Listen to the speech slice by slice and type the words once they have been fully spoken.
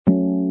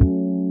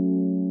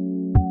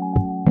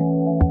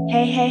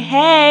Hey, hey,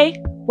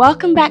 hey!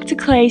 Welcome back to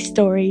Clay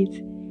Stories.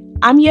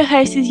 I'm your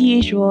host as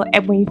usual,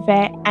 Edwin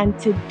Fair, and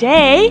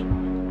today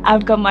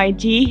I've got my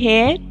G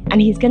here,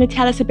 and he's going to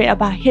tell us a bit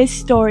about his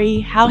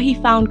story, how he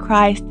found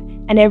Christ,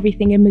 and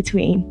everything in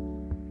between.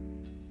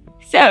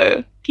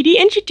 So, could you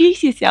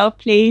introduce yourself,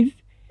 please?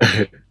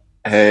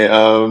 Hey,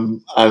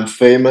 I'm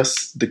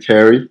Famous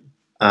Decary.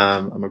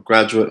 I'm a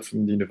graduate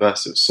from the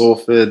University of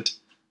Salford.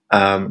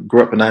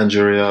 Grew up in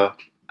Nigeria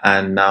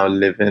and now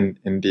live in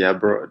India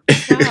abroad.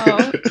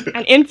 Wow,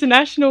 an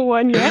international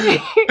one, yeah?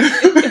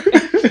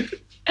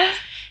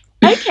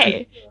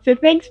 Okay, so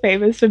thanks,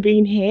 Famous, for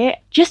being here.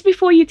 Just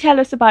before you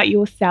tell us about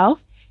yourself,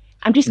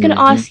 I'm just going to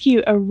ask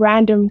you a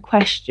random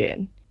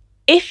question.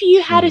 If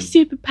you had a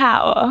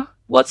superpower,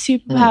 what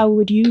superpower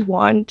would you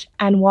want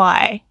and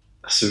why?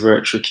 That's a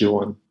very tricky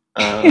one.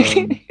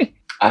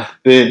 I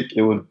think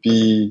it would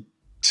be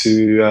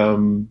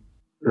to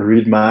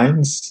read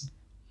minds.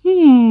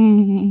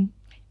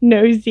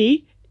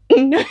 Nosy.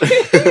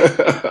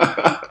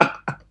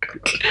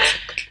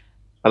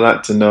 I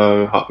like to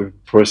know how people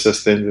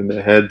process things in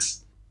their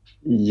heads.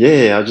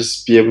 Yeah, I'll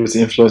just be able to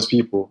influence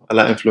people. I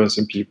like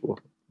influencing people,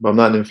 but I'm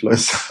not an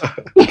influencer.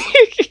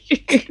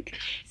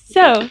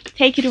 So,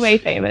 take it away,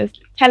 Famous.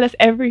 Tell us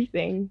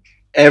everything.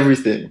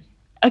 Everything.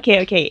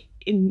 Okay.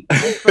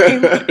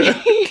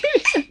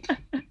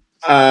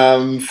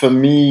 For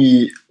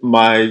me,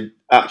 my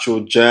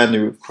actual journey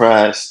with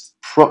Christ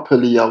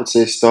properly, I would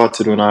say,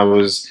 started when I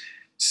was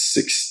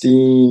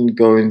 16,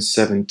 going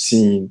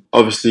 17.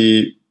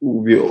 Obviously, a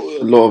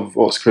lot of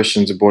us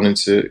Christians are born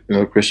into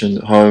Christian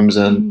homes,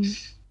 and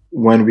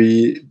when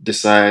we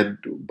decide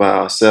by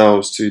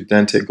ourselves to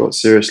then take God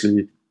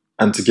seriously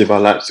and to give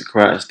our lives to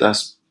Christ,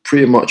 that's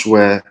pretty much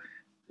where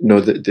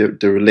the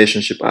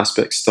relationship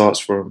aspect starts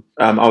from.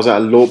 I was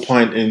at a low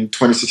point in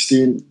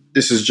 2016.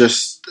 This was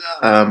just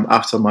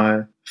after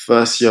my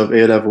first year of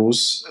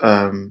A-levels,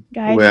 Guys,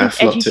 where I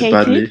flopped it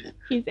badly.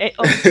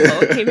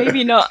 Okay,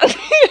 maybe not.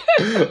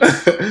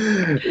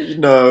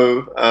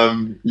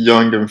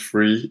 Young and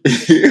free.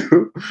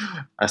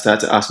 I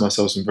started to ask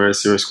myself some very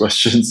serious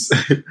questions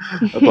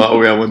about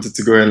where I wanted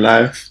to go in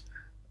life.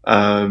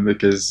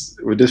 Because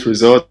with this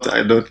result,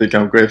 I don't think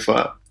I'm great for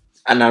it.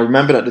 And I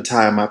remember at the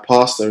time, my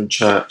pastor in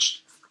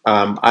church,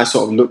 I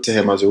sort of looked to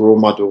him as a role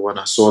model when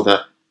I saw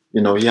that,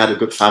 he had a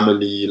good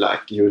family,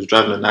 like he was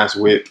driving a nice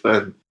whip,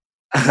 and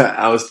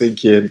I was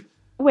thinking,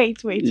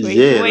 Wait. You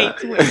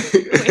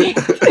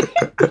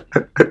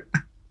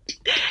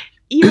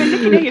were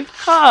looking at his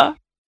car.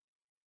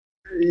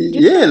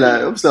 Yeah,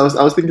 like obviously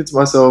I was thinking to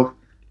myself,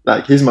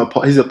 like he's a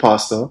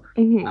pastor.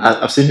 Mm-hmm.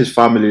 I've seen his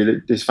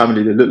family. His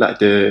family, they look like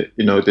they're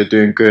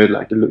doing good.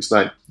 Like it looks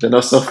like they're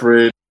not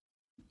suffering.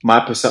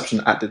 My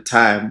perception at the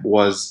time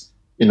was,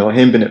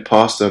 him being a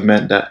pastor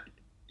meant that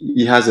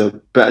he has a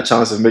better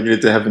chance of making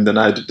it to heaven than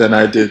I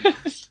did,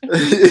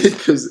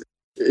 because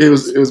it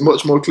was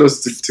much more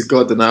close to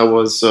God than I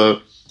was. So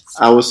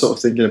I was sort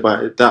of thinking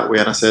about it that way,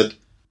 and I said,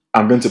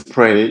 I'm going to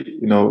pray,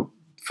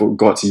 for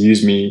God to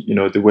use me,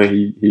 the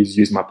way He's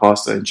used my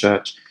pastor in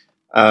church.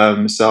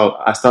 So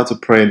I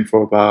started praying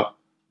for I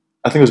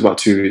think it was about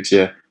 2 weeks,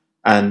 yeah.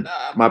 And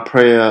my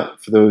prayer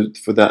for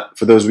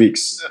those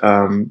weeks,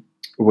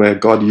 where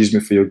God used me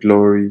for Your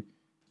glory.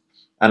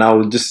 And I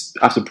would just,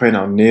 after praying,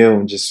 I'll kneel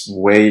and just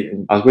wait.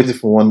 And I was waiting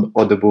for one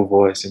audible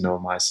voice,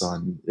 my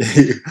son,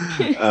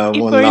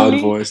 one loud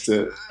voice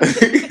to.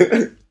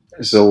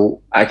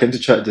 So I came to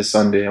church this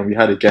Sunday, and we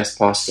had a guest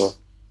pastor.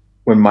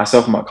 When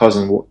myself and my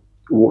cousin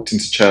walked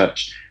into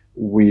church,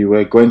 we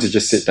were going to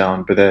just sit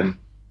down, but then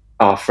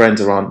our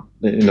friends around,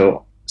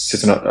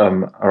 sitting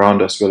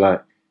around us were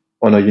like,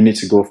 "Oh no, you need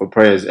to go for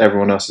prayers.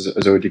 Everyone else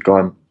has already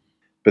gone."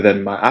 But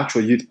then my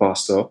actual youth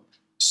pastor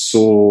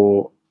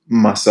saw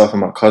myself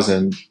and my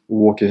cousin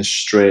walking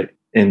straight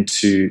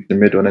into the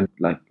middle, and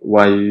like,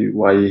 why are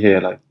you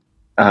here? Like,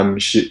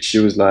 she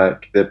was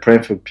like, they're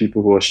praying for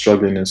people who are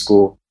struggling in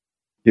school.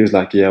 He was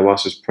like, yeah,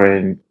 whilst I was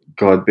praying,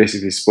 God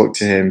basically spoke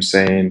to him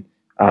saying,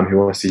 he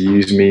wants to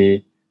use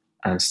me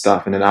and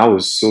stuff. And then I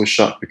was so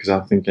shocked, because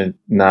I'm thinking,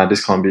 nah,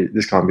 this can't be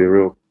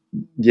real.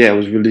 Yeah,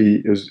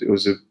 it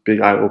was a big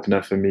eye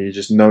opener for me.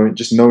 Just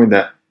knowing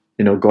that,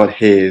 God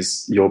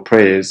hears your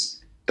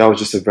prayers. That was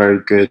just a very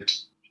good,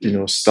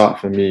 start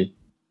for me.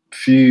 A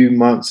few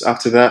months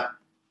after that,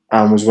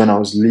 was when I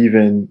was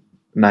leaving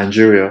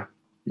Nigeria,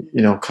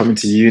 coming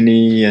to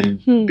uni and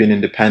being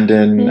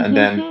independent. And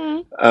then,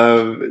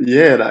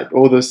 like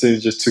all those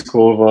things just took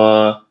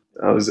over.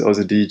 I was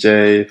a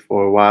DJ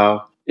for a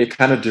while. It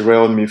kind of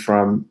derailed me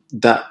from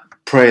that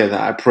prayer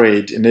that I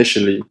prayed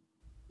initially.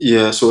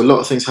 Yeah, so a lot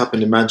of things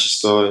happened in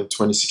Manchester in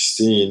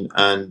 2016,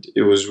 and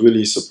it was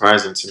really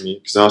surprising to me,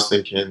 because I was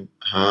thinking,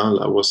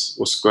 like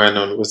what's going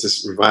on? What's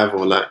this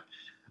revival like?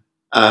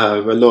 A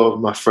lot of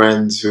my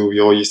friends who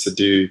we all used to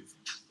do,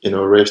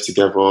 raves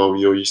together.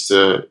 We all used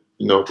to,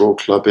 go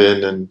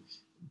clubbing and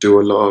do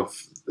a lot of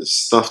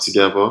stuff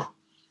together.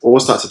 All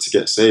started to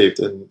get saved,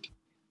 and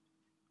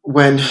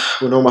when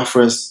all my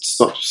friends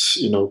stopped,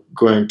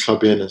 going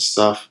clubbing and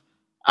stuff,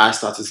 I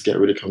started to get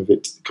really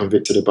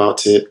convicted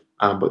about it.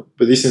 But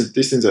these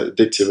things are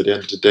addictive at the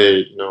end of the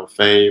day.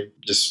 Fame,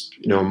 just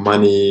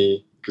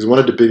money. Because one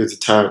of the biggest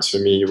deterrents for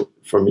me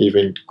from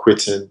even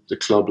quitting the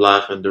club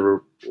life and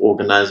the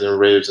organizing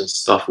raves and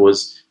stuff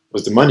was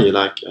the money.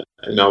 Like,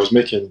 I was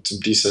making some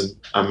decent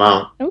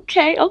amount.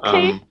 Okay.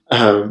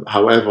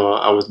 However,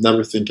 I was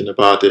never thinking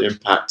about the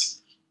impact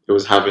it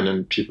was having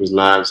in people's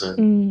lives,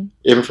 and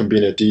even from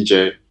being a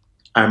DJ,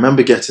 I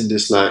remember getting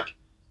this like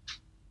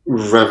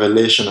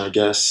revelation, I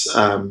guess,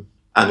 and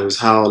it was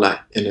how like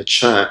in a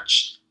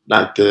church,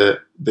 like the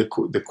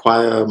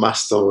choir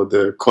master or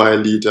the choir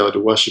leader or the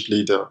worship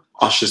leader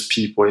ushers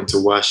people into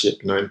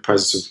worship, in the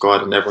presence of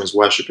God, and everyone's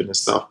worshiping and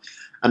stuff.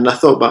 And I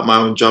thought about my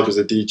own job as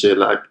a DJ,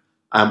 like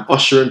I'm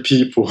ushering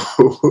people.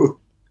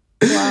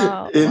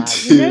 Wow. You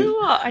know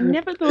what? I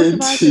never thought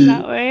about it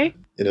that way.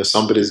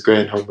 Somebody's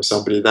going home with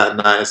somebody that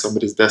night,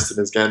 somebody's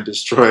destiny is getting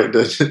destroyed,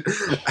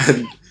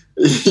 and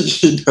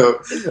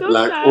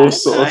like all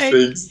sort of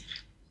things.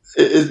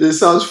 It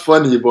sounds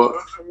funny, but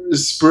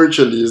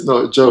spiritually, it's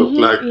not a joke.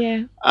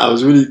 I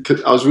was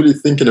really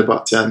thinking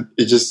about it, and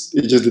it just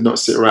did not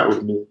sit right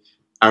with me.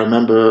 I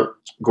remember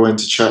going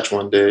to church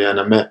one day, and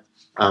I met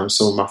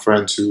some of my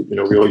friends who, we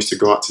all used to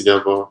go out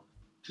together.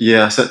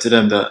 Yeah, I said to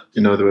them that,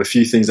 there were a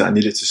few things that I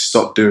needed to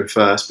stop doing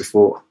first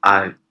before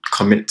I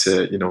commit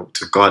to,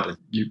 to God. And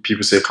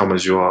people say, come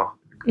as you are.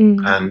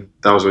 And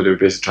that was what they were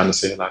basically trying to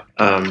say, like,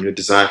 your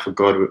desire for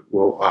God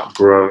will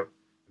outgrow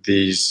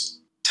these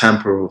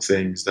temporal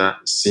things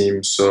that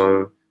seem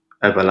so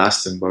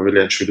everlasting, but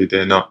really and truly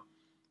they're not.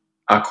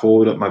 I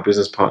called up my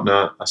business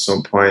partner at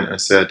some point and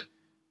said,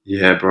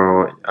 yeah,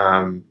 bro,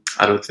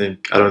 I don't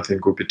think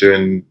we'll be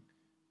doing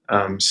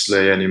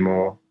Slay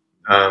anymore.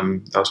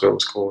 That's what it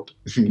was called.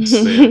 Slay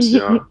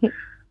MCR.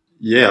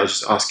 Yeah, I was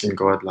just asking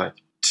God, like,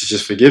 to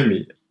just forgive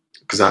me,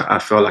 because I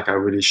felt like I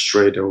really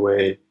strayed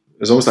away. It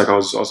was almost like I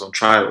was on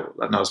trial,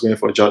 and I was waiting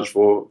for a judge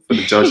for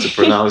the judge to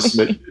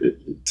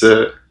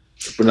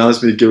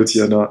pronounce me guilty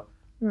or not.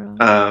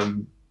 Right.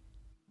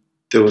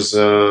 There was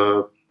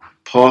a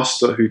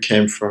pastor who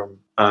came from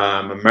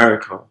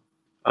America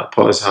at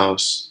Potter's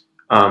House,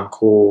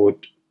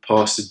 called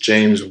Pastor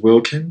James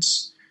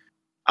Wilkins.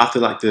 After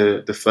like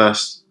the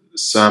first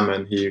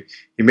sermon, he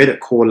made a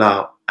call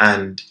out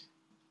and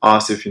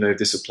asked if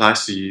this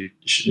applies to you,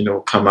 you should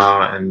come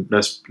out and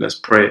let's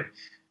pray.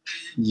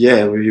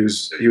 Yeah, he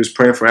was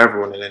praying for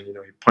everyone, and then he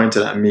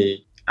pointed at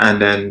me, and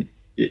then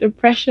the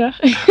pressure.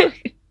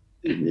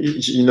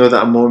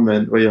 That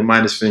moment where your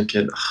mind is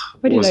thinking,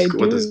 what does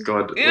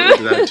God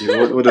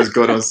do? What does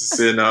God want to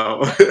say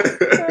now?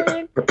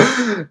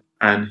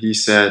 And he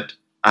said,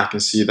 I can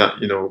see that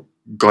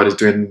God is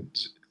doing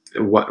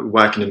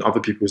working in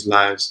other people's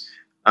lives,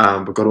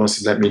 but God wants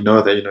to let me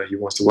know that he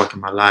wants to work in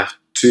my life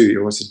too. He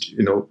wants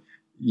to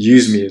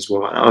use me as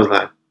well. And I was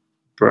like,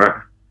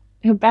 bruh,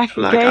 you're back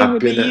again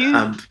with the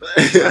youth.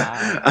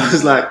 I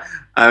was like,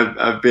 I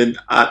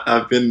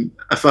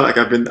felt like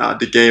I've been out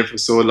the game for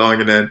so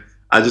long, and then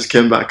I just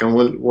came back and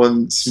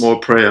one small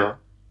prayer,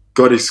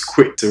 God is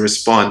quick to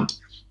respond,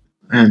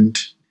 and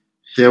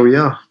here we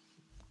are.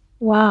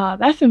 Wow,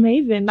 that's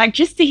amazing! Like,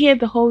 just to hear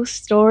the whole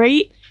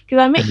story, because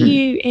I met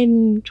you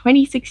in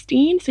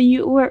 2016, so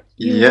you were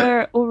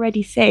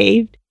already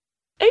saved.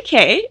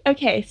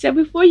 Okay. So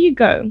before you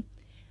go,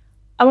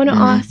 I want to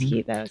ask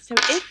you though. So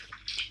if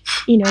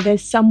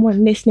there's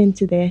someone listening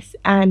to this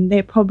and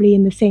they're probably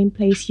in the same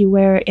place you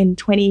were in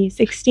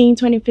 2016,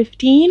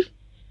 2015,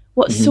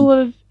 what sort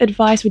of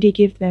advice would you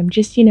give them?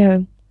 Just,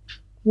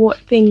 what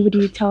thing would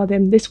you tell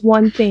them? This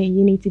one thing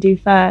you need to do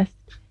first.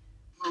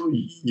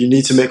 You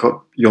need to make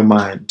up your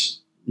mind,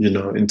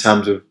 in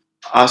terms of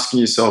asking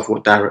yourself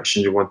what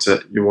direction you want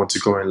to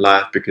go in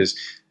life, because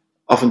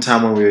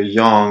oftentimes when we're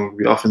young,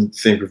 we often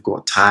think we've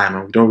got time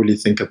and we don't really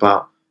think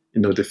about,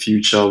 the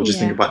future. We just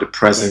think about the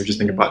present. We just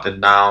think about the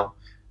now.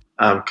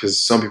 Because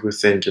some people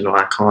think,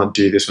 I can't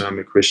do this when I'm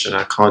a Christian.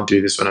 I can't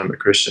do this when I'm a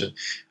Christian.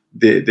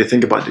 They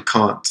think about the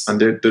can't, and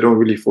they don't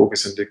really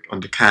focus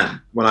on the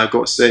can. When I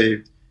got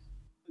saved,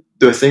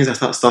 there were things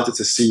I started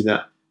to see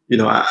that,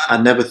 I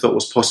never thought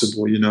was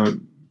possible.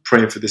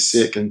 Praying for the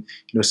sick and,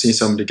 seeing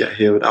somebody get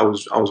healed. I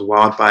was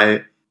wowed by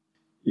it.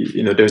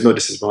 There's no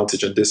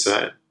disadvantage on this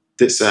side.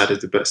 This side is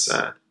the best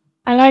side.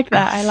 I like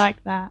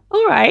that.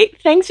 All right.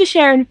 Thanks for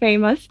sharing,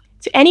 Famous.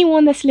 To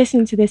anyone that's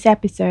listening to this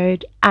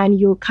episode and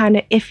you're kind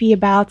of iffy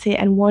about it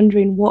and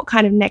wondering what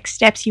kind of next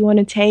steps you want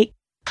to take,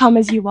 come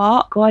as you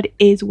are. God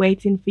is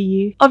waiting for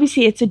you.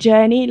 Obviously, it's a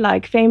journey.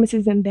 Like, Famous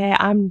isn't there.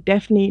 I'm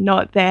definitely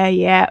not there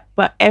yet.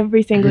 But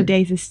every single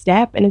day is a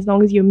step. And as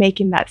long as you're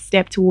making that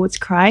step towards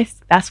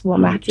Christ, that's what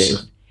 100%.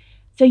 Matters.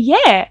 So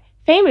yeah,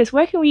 Famous,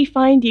 where can we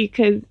find you?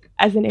 Because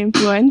as an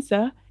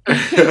influencer...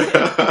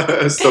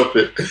 Stop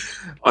it.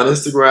 On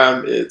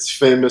Instagram, it's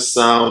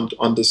famous_sound_.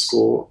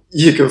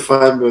 You can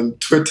find me on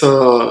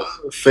Twitter,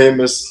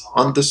 famous_sound.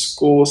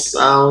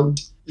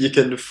 You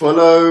can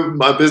follow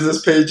my business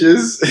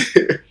pages.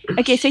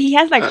 Okay, so he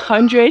has like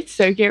hundreds,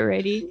 so get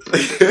ready.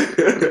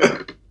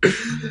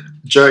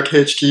 Jerk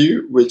HQ,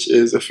 which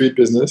is a food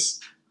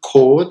business.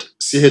 Chord,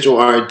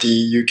 CHORD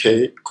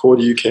UK, Chord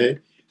UK.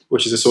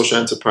 which is a social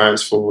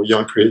enterprise for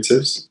young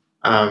creatives.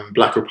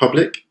 Black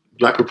Republic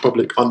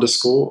 _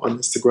 on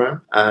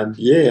Instagram. And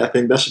yeah, I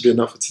think that should be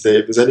enough for today.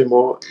 If there's any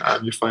more,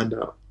 you find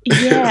out.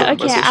 Yeah,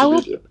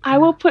 okay. I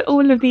will put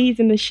all of these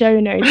in the show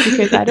notes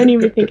because I don't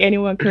even think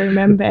anyone can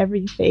remember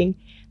everything.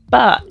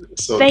 But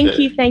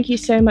thank you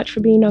so much for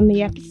being on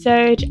the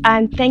episode,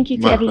 and thank you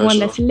to everyone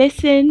that's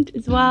listened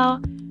as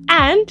well.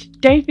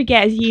 And don't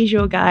forget, as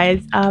usual,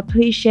 guys,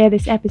 please share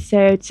this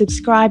episode.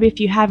 Subscribe if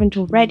you haven't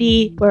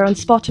already. We're on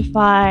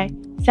Spotify,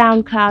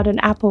 SoundCloud, and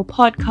Apple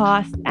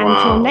Podcasts.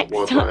 Until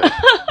next time.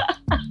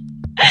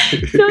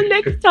 Till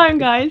next time,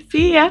 guys.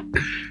 See ya.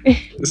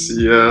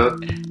 See ya.